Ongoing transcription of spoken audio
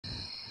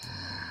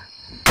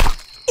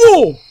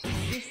Oh!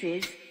 This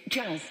is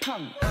Jazz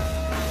Punk.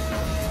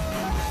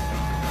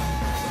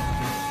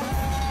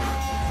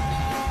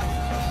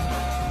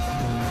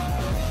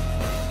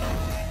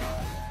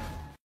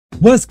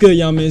 What's good,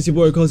 y'all, man? It's your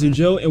boy Cozy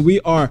Joe, and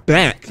we are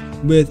back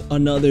with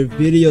another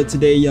video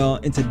today, y'all.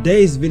 In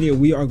today's video,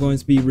 we are going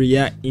to be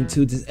reacting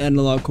to this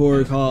analog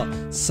horror called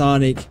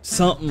Sonic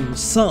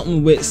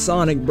something with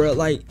Sonic, bro.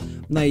 Like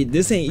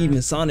this ain't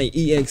even Sonic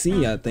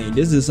EXE. I think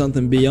this is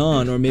something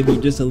beyond, or maybe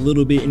just a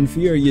little bit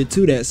inferior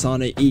to that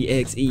Sonic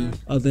EXE.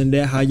 Other than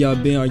that, how y'all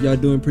been? Are y'all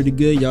doing pretty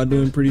good? Y'all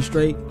doing pretty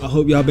straight? I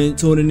hope y'all been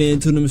tuning in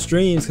to them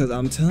streams, because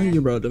I'm telling you,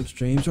 bro, them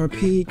streams are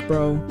peak,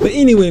 bro. But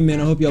anyway, man,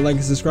 I hope y'all like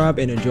and subscribe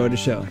and enjoy the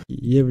show.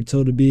 You ever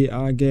told a bit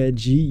I got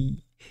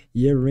G?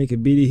 You ever make a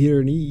bitty hear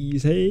her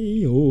knees?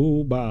 Hey,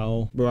 oh,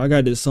 bow. Bro, I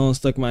got this song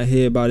stuck in my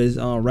head by this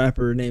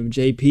rapper named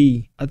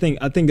JP. I think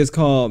it's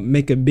called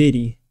Make a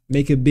Bitty,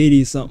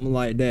 something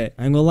like that.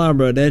 I ain't gonna lie,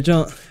 bro, that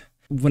junk,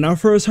 when I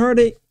first heard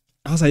it,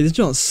 I was like, this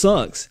junk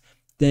sucks.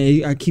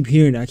 Then I keep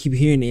hearing it,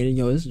 and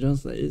yo, this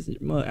junk is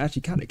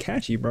actually kind of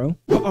catchy, bro.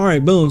 But all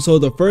right, boom. So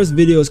the first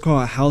video is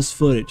called House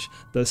Footage,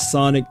 the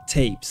Sonic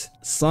Tapes.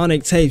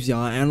 Sonic Tapes,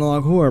 y'all,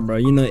 analog horror, bro.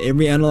 You know,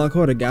 every analog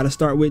horror gotta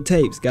start with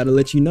tapes, gotta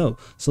let you know.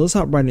 So let's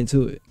hop right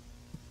into it.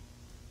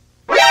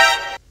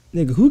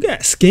 Nigga, who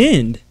got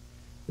skinned?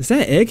 Is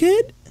that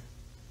Egghead?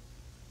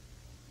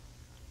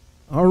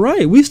 All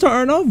right, we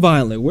starting off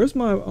violent. Where's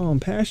my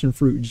passion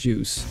fruit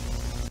juice?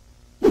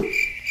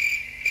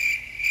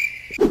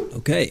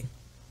 Okay.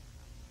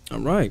 All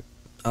right.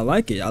 I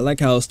like it. I like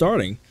how it's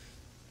starting.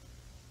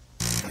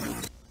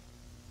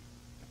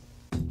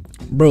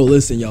 Bro,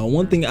 listen, y'all.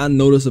 One thing I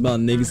notice about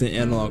niggas in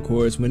analog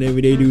horror is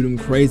whenever they do them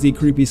crazy,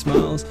 creepy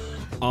smiles,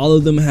 all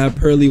of them have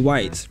pearly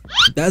whites.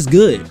 That's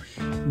good.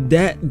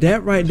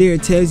 That right there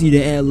tells you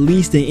that at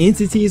least the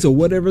entities or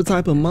whatever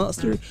type of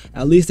monster,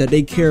 at least that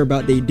they care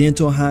about their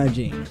dental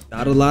hygiene.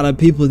 Not a lot of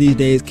people these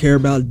days care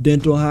about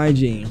dental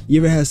hygiene.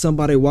 You ever had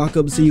somebody walk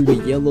up to you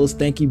with yellow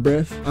stanky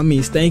breath? I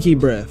mean stanky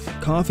breath.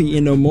 Coffee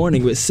in the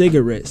morning with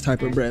cigarettes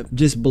type of breath.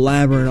 Just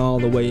blabbering all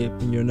the way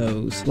up in your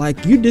nose.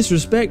 Like, you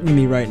disrespecting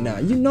me right now.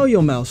 You know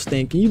your mouth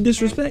stinking. You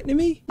disrespecting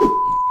me?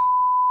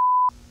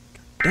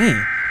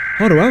 Dang.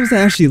 Hold on, why was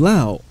that actually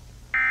loud?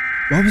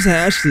 Why was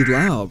that actually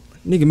loud?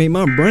 Nigga made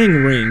my brain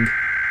ring.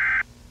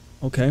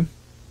 Okay.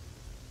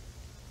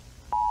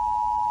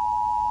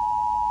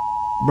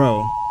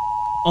 Bro,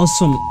 on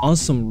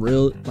some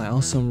real,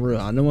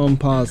 I know I'm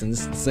pausing.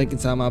 This is the second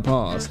time I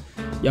pause.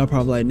 Y'all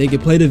probably like,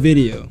 nigga, play the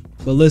video.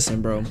 But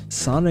listen, bro,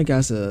 Sonic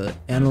as a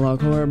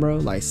analog horror, bro,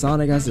 like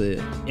Sonic as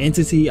a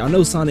entity. I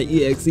know Sonic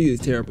EXE is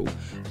terrible,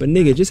 but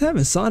nigga, just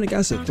having Sonic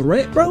as a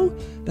threat, bro,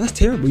 that's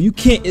terrible. You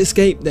can't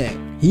escape that.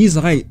 He's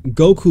like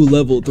Goku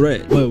level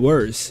threat, but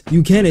worse.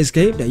 You can't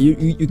escape that.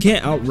 You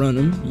can't outrun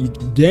him. You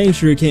dang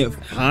sure can't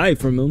hide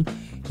from him.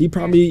 He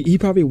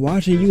probably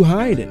watching you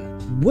hiding.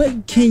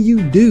 What can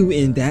you do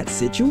in that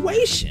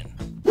situation?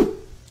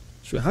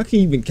 How can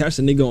you even catch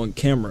the nigga on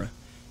camera?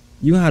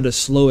 You have to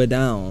slow it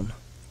down.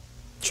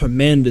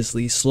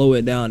 Tremendously slow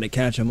it down to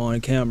catch him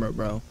on camera,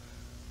 bro.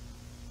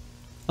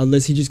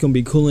 Unless he's just gonna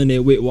be cooling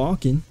it with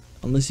walking.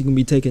 Unless he can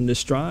be taking the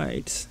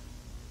strides.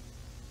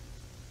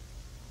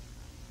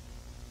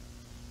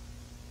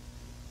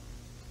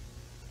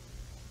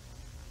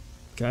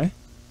 Okay.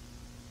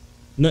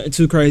 Nothing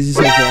too crazy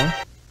so far.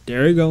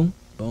 There we go.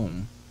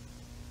 Boom.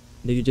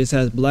 Nigga just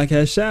has black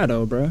ass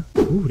shadow, bro.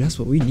 Ooh, that's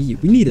what we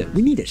need. We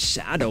need a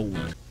shadow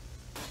one.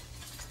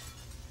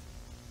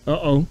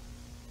 Uh-oh.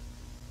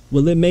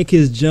 Will it make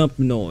his jump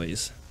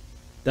noise?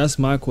 That's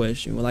my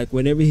question. Like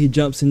whenever he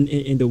jumps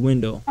in the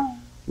window.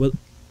 Well,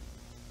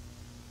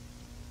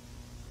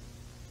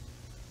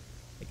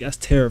 that's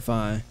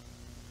terrifying.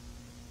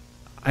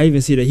 I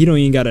even see that he don't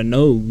even got a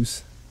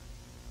nose.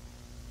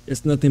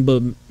 It's nothing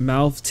but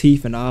mouth,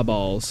 teeth, and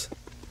eyeballs.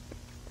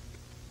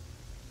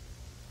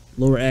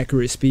 Lower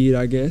accurate speed,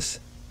 I guess.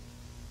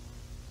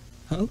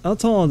 How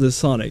tall is this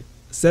Sonic?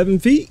 7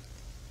 feet?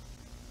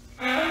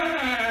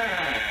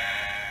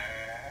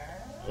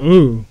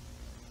 Ooh.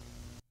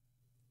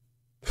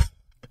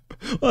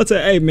 I'll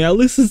say, hey man, at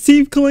least his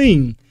teeth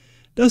clean.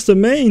 That's the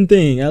main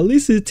thing. At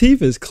least his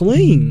teeth is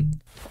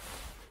clean.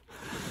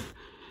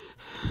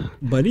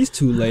 But he's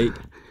too late.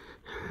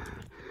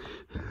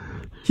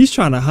 He's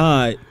trying to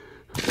hide.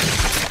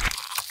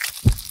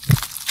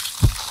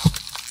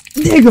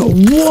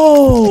 Nigga,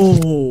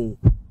 whoa!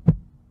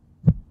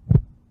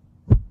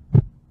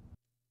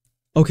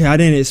 Okay, I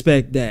didn't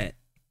expect that.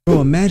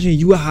 Bro, imagine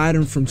you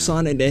hiding from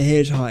Sonic the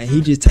Hedgehog and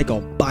he just take a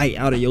bite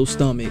out of your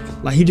stomach.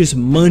 Like he just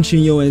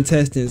munching your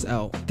intestines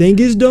out. Thing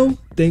is though,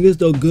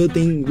 good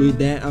thing with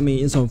that, I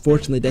mean, it's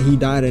unfortunate that he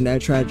died in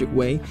that tragic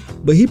way,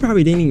 but he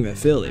probably didn't even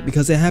feel it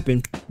because it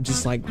happened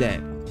just like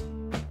that.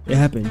 It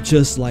happened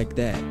just like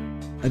that.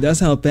 And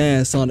that's how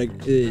fast Sonic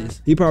is.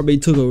 He probably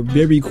took a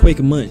very quick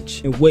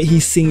munch. And what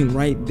he's seen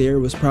right there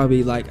was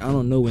probably like, I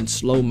don't know, in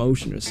slow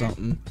motion or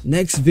something.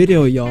 Next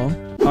video, y'all.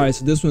 Alright,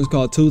 so this one's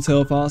called Two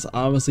Tail Fox.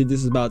 Obviously,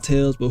 this is about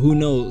Tails, but who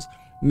knows?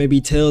 Maybe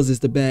Tails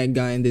is the bad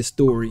guy in this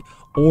story.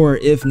 Or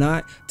if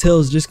not,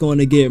 Tails just going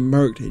to get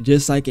murked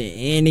just like in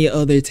any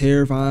other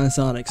terrifying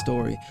Sonic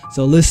story.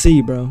 So let's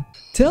see, bro.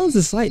 Tails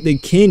is like the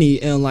Kenny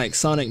in like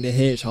Sonic the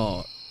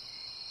Hedgehog.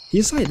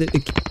 He's like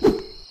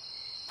the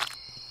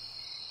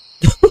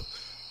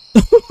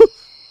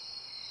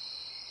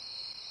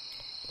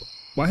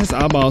Why his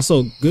eyeballs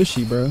so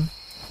gushy, bro?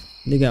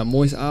 They got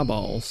moist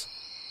eyeballs.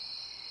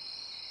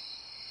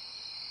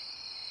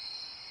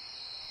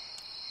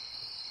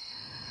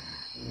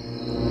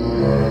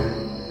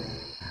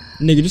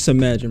 Nigga, just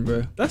imagine,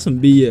 bro. That's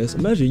some BS.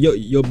 Imagine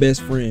your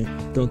best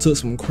friend done took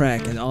some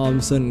crack and all of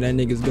a sudden that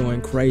nigga's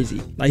going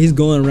crazy. Like he's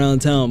going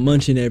around town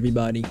munching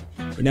everybody.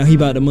 And now he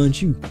about to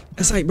munch you.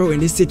 It's like, bro, in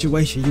this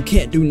situation, you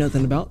can't do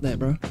nothing about that,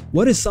 bro.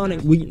 What is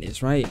Sonic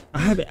weakness, right? I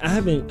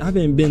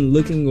haven't been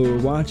looking or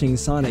watching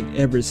Sonic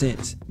ever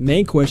since.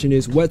 Main question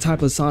is, what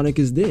type of Sonic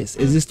is this?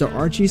 Is this the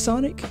Archie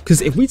Sonic?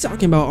 Because if we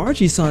talking about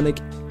Archie Sonic,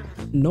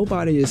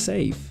 nobody is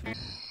safe.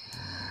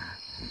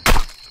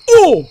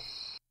 Oh!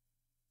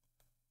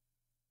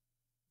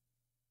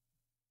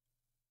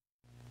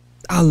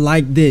 I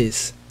like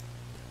this.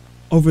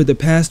 Over the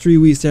past 3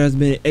 weeks, there has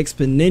been an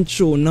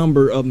exponential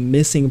number of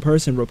missing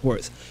person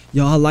reports.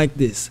 Y'all, I like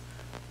this.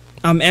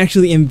 I'm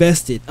actually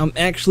invested. There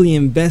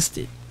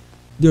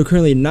are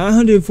currently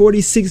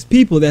 946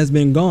 people that's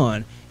been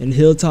gone in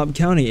Hilltop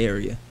County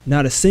area.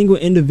 Not a single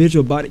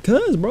individual body.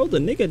 Cause, bro, the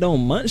nigga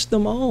don't munch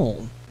them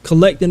all.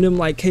 Collecting them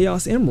like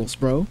Chaos Emeralds,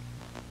 bro.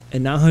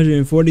 And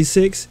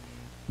 946,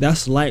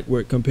 that's light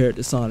work compared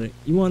to Sonic.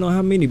 You wanna know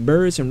how many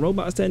birds and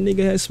robots that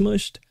nigga has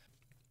smushed?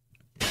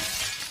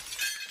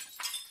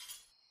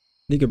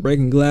 Nigga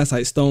breaking glass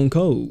like Stone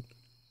Cold.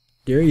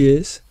 There he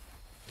is.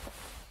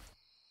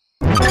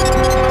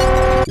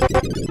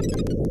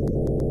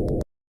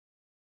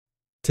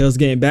 Tails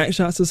getting back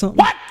shots or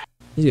something? What?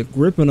 He's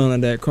gripping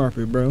on that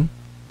carpet, bro.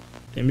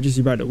 Images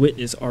you're about to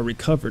witness are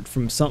recovered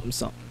from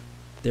something.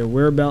 Their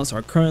whereabouts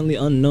are currently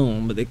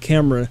unknown, but the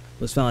camera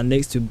was found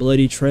next to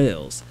bloody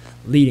trails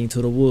leading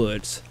to the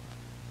woods.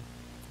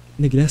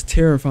 Nigga, that's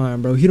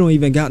terrifying, bro. He don't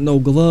even got no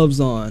gloves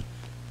on.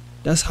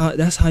 That's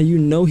how you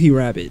know he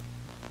rabid.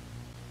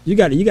 You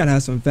gotta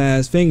have some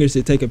fast fingers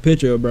to take a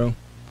picture of, bro.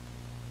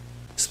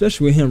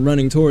 Especially with him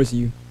running towards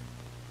you.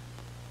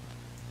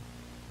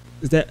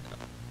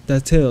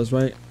 That's Tails,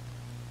 right?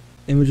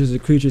 Images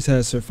of creatures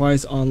has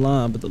surfaced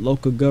online, but the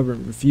local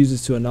government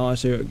refuses to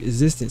acknowledge their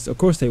existence. Of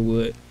course they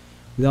would.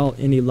 Without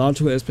any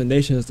logical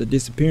explanations of the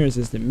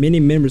disappearances, that many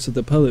members of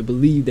the public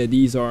believe that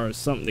these are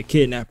something the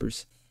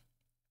kidnappers.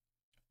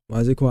 Why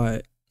is it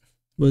quiet?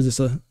 What is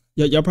this?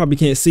 Y'all probably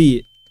can't see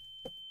it.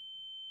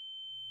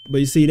 But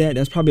you see that?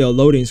 That's probably a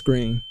loading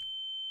screen.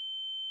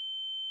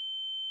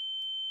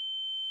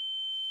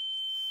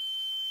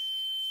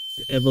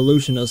 The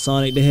evolution of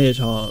Sonic the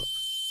Hedgehog.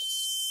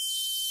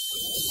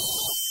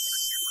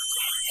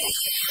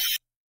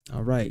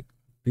 Alright.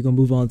 We're gonna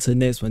move on to the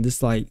next one. This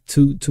is like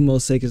two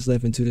more seconds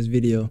left into this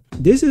video.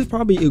 This is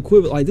probably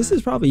equivalent, like this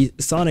is probably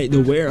Sonic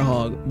the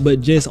Werehog, but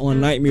just on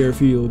Nightmare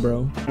Fuel,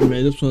 bro. I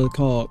mean, this one's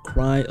called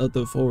Cry of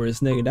the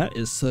Forest. Nigga, that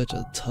is such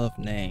a tough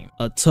name.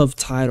 A tough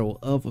title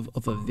of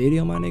a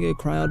video, my nigga.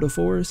 Cry of the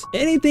Forest.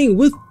 Anything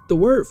with the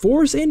word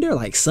forest in there,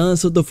 like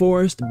Sons of the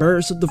Forest,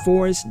 Birds of the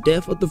Forest,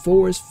 Death of the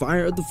Forest,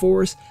 Fire of the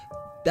Forest.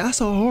 That's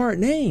a hard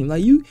name.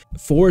 Like you,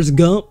 Forrest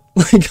Gump.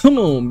 Like, come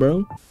on,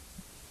 bro.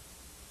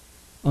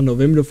 On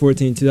November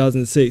 14,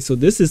 2006. So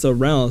this is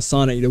around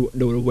Sonic the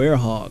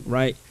Werehog,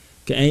 right?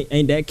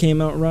 Ain't that came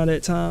out around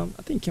that time?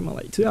 I think it came out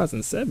like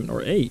 2007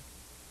 or 8.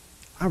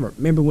 I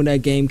remember when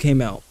that game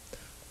came out.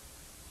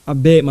 I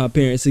begged my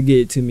parents to get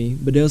it to me,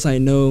 but they was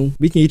like, no,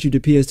 we can get you the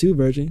PS2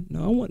 version.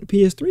 No, I want the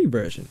PS3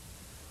 version.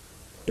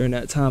 During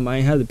that time, I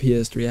ain't had the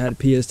PS3. I had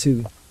the PS2.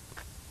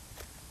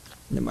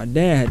 And then my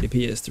dad had the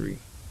PS3.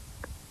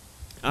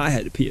 I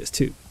had the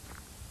PS2.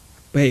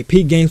 But hey,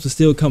 Peak Games was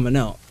still coming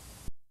out.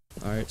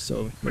 Alright,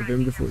 so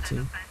November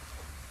 14th.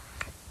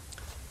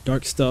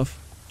 Dark stuff.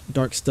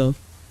 Dark stuff.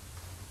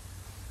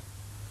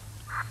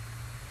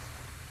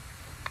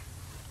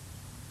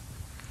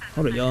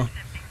 Hold on, y'all.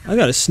 I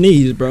gotta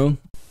sneeze, bro. I'm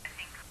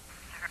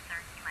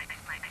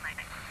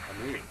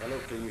here. Hello,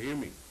 can you hear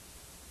me?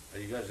 Are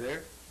you guys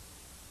there?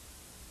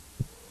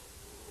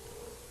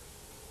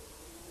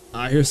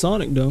 I hear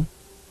Sonic, though.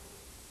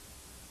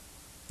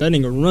 That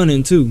nigga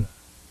running, too.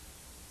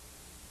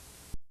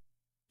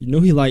 You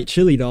know he like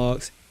chili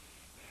dogs.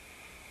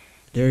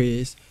 There he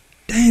is.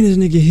 Dang, this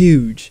nigga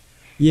huge.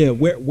 Yeah,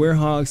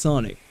 Werehog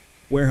Sonic.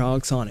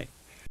 Werehog Sonic.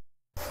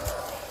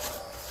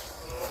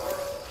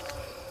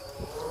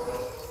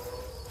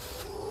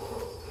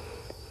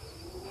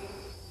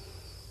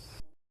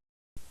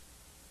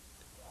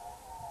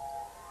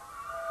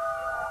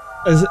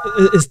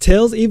 Is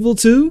Tails evil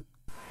too?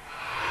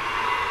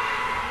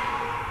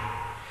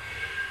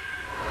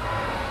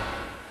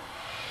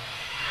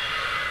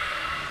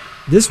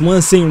 This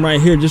one scene right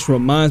here just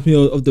reminds me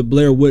of the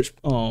Blair Witch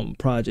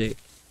Project.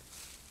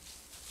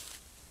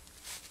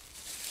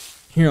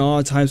 Hearing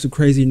all types of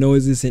crazy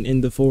noises and in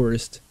the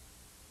forest.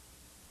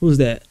 Who's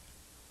that?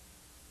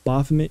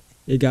 Baphomet?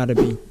 It gotta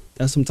be.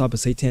 That's some type of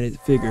satanic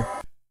figure.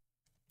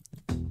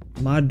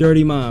 My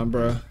dirty mind,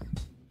 bro.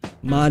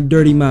 My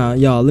dirty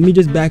mind. Y'all, let me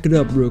just back it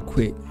up real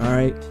quick,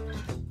 alright?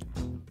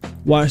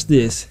 Watch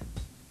this.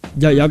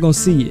 Y'all gonna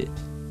see it.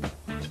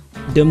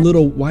 Them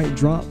little white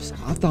drops,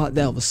 I thought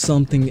that was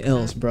something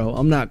else, bro.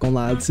 I'm not gonna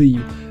lie to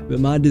you. With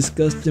my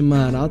disgusting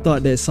mind, I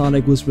thought that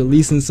Sonic was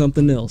releasing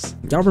something else.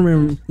 Y'all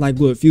remember, like,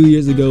 what, a few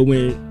years ago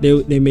when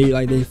they made,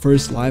 like, their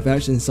first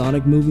live-action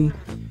Sonic movie?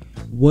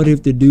 What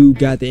if the dude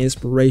got the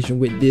inspiration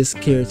with this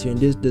character and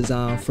this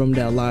design from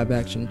that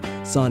live-action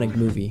Sonic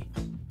movie?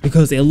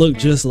 Because it looked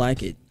just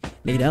like it.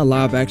 Nigga, that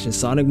live-action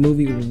Sonic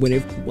movie, when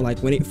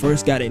it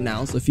first got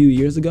announced a few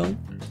years ago,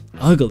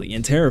 ugly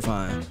and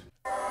terrifying.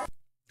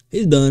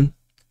 He's done.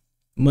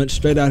 Munched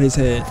straight out his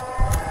head.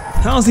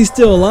 How is he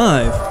still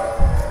alive?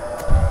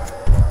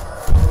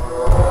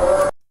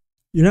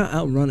 You're not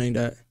outrunning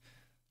that.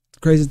 The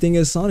crazy thing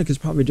is, Sonic is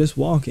probably just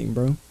walking,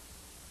 bro.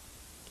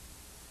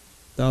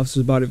 The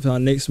officer's body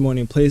found next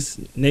morning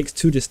placed next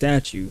to the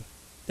statue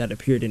that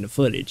appeared in the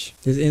footage.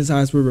 His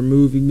insides were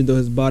removed even though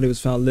his body was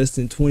found less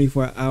than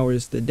 24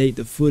 hours to date.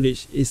 The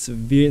footage is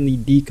severely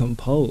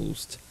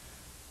decomposed.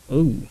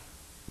 Ooh.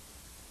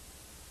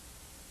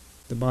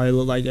 The body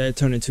looked like that it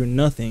turned into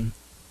nothing.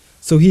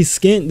 So he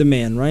skinned the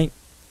man, right?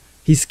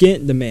 He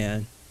skinned the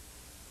man.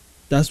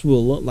 That's what it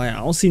looked like. I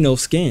don't see no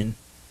skin.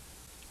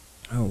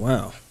 Oh,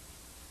 wow.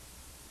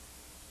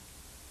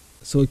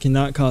 So it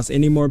cannot cause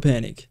any more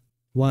panic.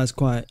 Why is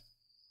quiet?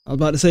 I was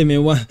about to say,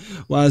 man,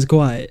 why is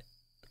quiet?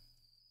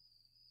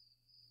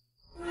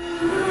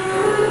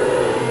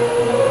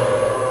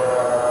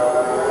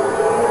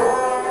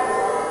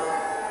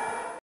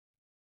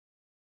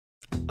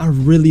 I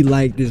really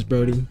like this,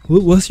 Brody.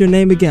 What's your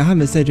name again? I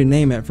haven't said your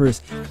name at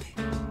first.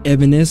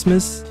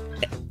 Evanismus?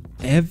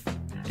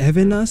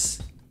 Evanismus?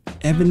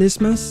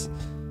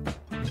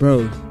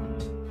 Bro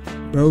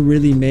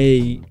really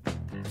made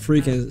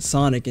freaking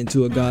Sonic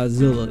into a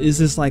Godzilla. It's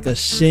just like a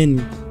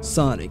Shin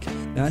Sonic,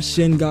 not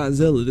Shin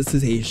Godzilla. This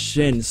is a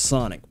Shin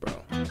Sonic, bro.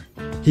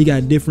 He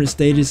got different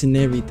stages and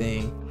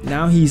everything.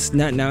 Now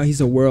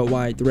he's a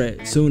worldwide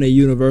threat, soon a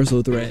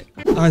universal threat.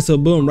 Alright, so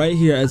boom, right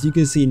here, as you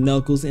can see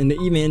Knuckles, and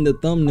even in the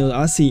thumbnail,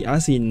 I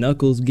see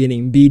Knuckles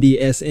getting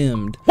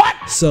BDSM'd.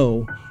 What?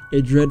 So,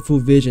 a dreadful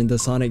vision the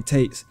Sonic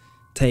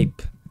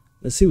tape.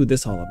 Let's see what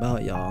this all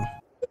about, y'all.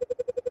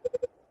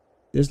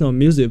 There's no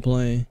music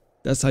playing.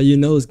 That's how you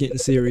know it's getting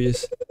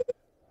serious.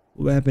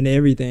 What happened to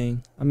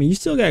everything? I mean, you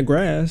still got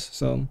grass,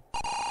 so.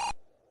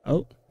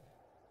 Oh.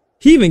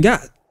 He even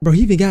got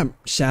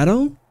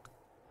Shadow?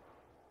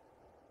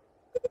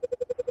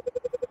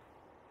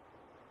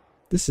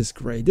 This is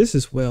great. This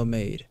is well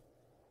made.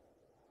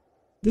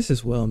 This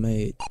is well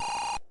made.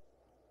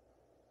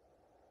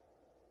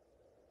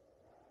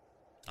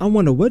 I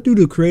wonder, what do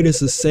the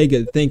creators of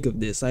Sega think of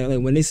this? Like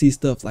when they see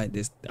stuff like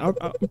this, I'm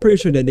pretty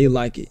sure that they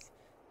like it.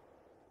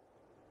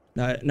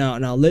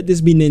 Now, let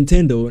this be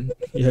Nintendo.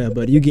 Yeah,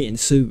 but you're getting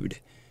sued.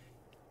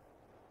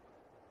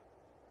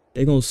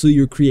 They're gonna sue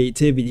your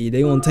creativity.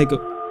 They're gonna take a...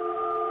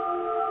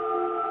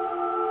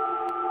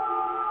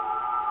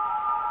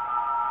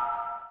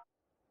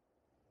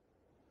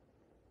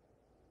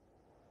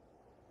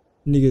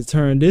 Niggas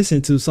turn this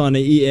into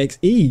Sonic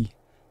EXE.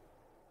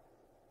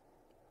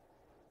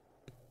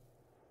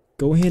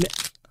 Go ahead.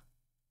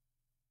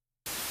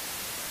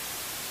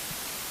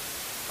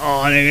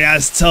 Oh, nigga,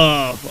 that's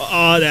tough.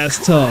 Oh,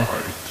 that's tough.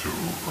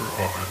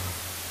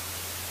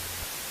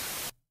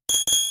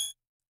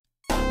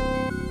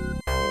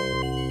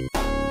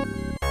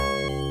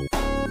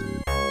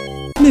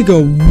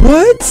 Nigga,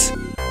 what?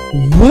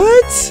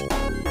 What?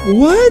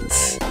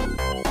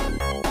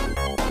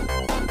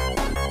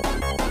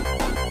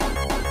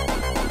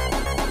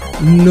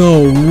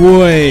 No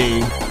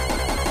way.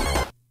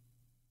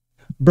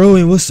 Bro,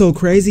 and what's so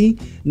crazy?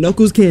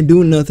 Knuckles can't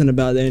do nothing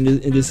about that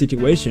in this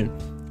situation.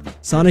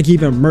 Sonic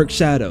even murked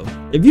Shadow.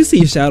 If you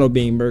see Shadow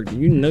being murked,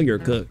 you know you're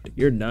cooked.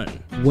 You're done.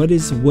 What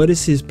is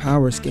his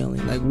power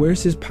scaling? Like,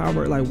 where's his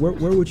power? Like, where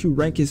would you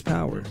rank his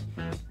power?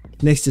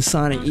 Next to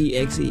Sonic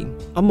EXE.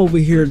 I'm over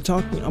here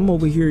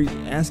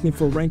asking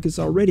for rankings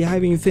already. I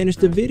haven't even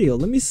finished the video.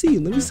 Let me see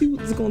what it's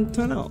gonna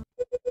turn out.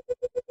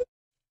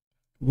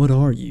 What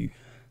are you?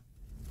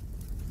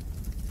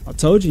 I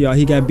told you, y'all,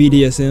 he got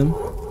BDSM.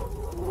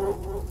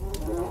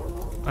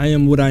 I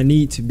am what I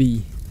need to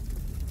be.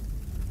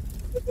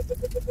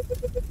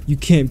 You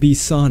can't be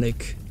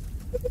Sonic.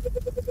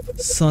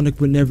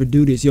 Sonic would never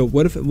do this. Yo,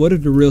 what if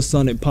the real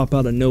Sonic pop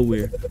out of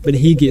nowhere, but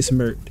he gets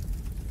murked?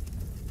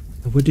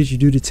 What did you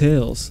do to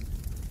Tails?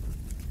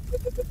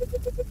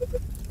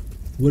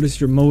 What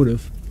is your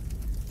motive?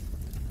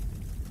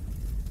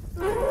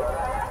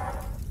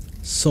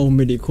 So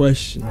many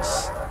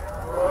questions.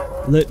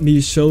 Let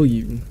me show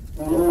you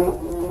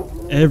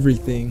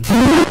everything.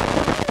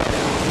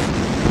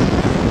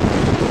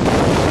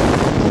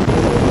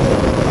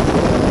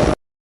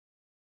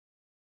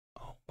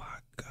 Oh my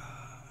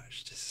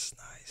gosh, this is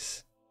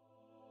nice.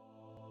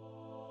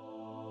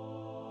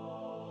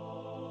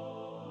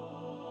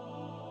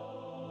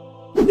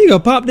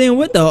 Nigga popped in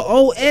with the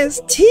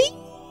OST?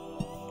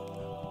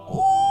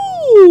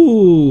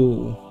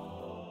 Ooh.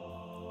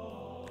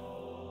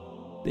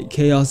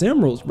 Chaos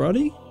Emeralds,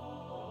 brody.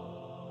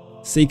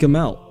 Seek him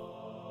out.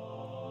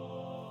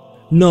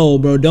 No,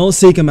 bro, don't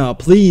seek him out.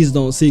 Please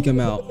don't seek him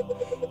out.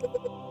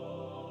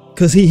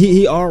 Cause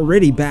he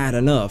already bad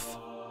enough.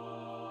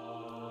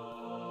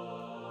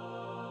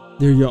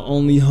 They're your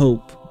only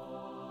hope.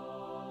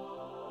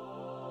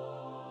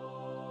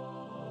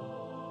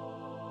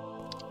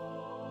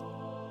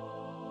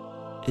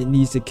 It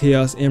needs the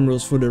Chaos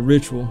Emeralds for the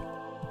ritual.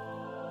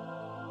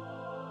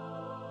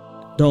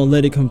 Don't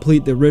let it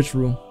complete the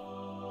ritual.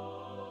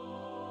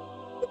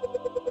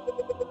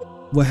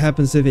 What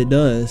happens if it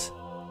does?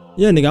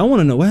 Yeah, nigga, I want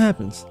to know what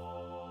happens.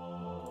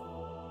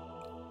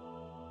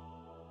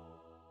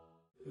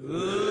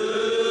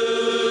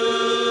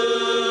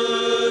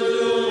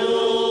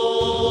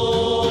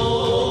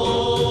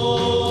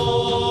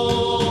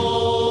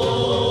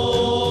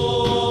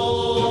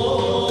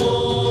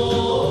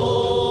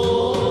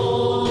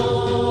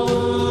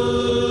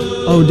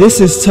 Oh,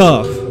 this is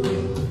tough.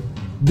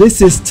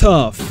 This is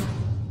tough.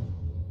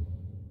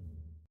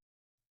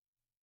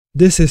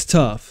 This is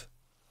tough.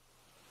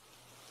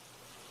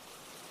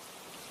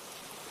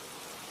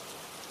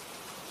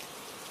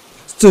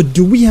 So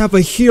do we have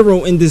a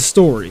hero in this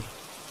story?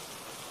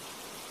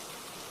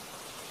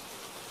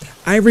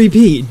 I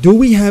repeat, do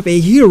we have a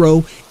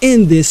hero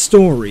in this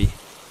story?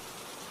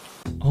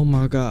 Oh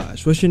my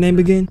gosh, what's your name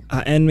again?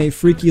 Anime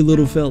freaky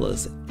little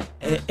fellas.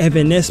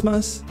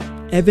 Evanescence?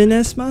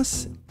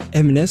 Evanescence?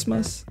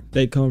 Evanescence?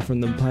 They come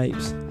from the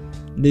pipes.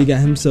 They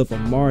got himself a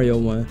Mario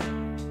one.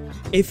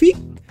 If he,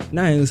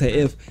 now I ain't gonna say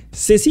if,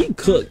 since he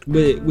cooked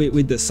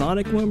with the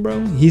Sonic one,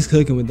 bro, he's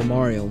cooking with the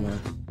Mario one.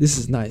 This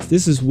is nice.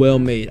 This is well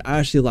made. I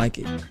actually like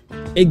it.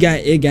 It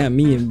got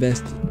me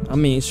invested. I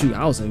mean, shoot,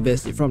 I was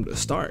invested from the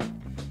start.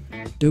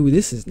 Dude,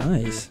 this is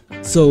nice.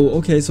 So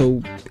okay,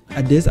 so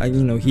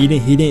you know, he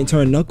didn't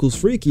turn Knuckles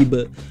freaky,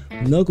 but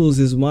Knuckles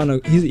is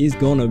he's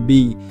gonna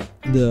be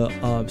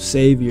the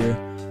savior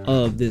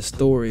of this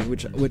story,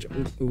 which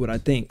what I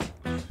think.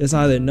 It's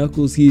either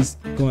Knuckles, he's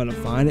going to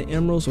find the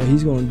emeralds, or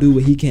he's going to do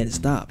what he can't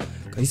stop.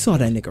 Cause you saw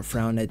that nigga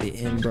frown at the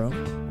end, bro.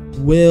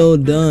 Well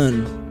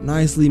done,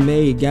 nicely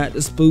made. Got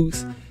the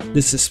spooks,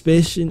 the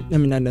suspicion. I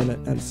mean, not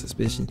the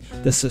suspicion.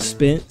 The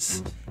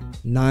suspense,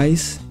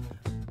 nice.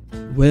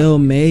 Well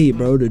made,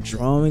 bro. The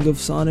drawing of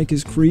Sonic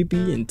is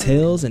creepy, and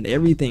Tails and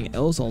everything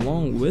else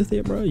along with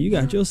it, bro. You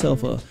got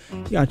yourself a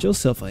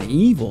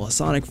evil, a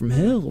Sonic from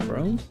hell,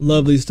 bro.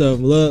 Lovely stuff,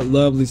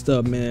 lovely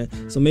stuff,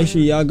 man. So make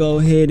sure y'all go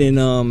ahead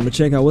and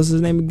check out, what's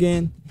his name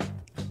again?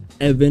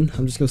 Evan.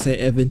 I'm just gonna say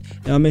Evan.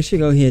 Now make sure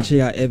you go ahead and check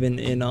out Evan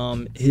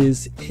and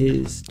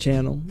his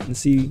channel and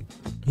see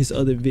his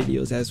other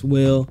videos as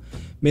well.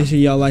 Make sure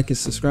y'all like and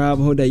subscribe.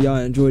 I hope that y'all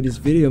enjoyed this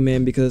video,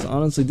 man, because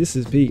honestly, this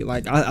is big.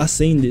 Like I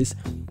seen this.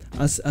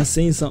 I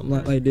seen something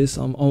like this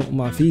on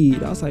my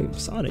feed. I was like,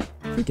 Sonic,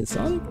 freaking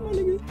Sonic, my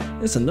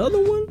nigga. It's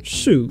another one.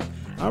 Shoot,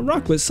 I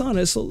rock with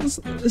Sonic, so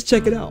let's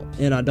check it out.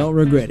 And I don't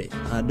regret it.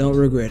 I don't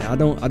regret it. I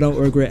don't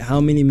regret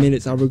how many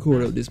minutes I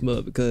recorded this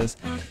mug, because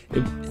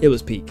it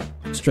was peak,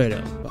 straight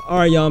up. But all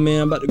right, y'all,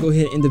 man, I'm about to go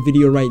ahead and end the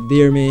video right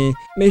there, man.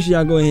 Make sure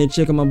y'all go ahead and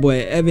check out my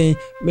boy Evan.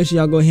 Make sure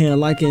y'all go ahead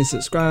and like and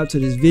subscribe to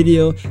this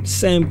video.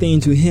 Same thing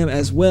to him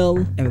as well.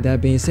 And with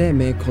that being said,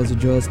 man, Cozy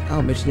Joe's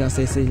out. Make sure y'all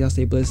stay safe, y'all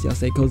stay blessed, y'all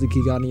stay cozy,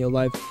 keep God in your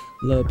life.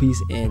 Love,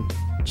 peace, and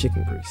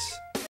chicken grease.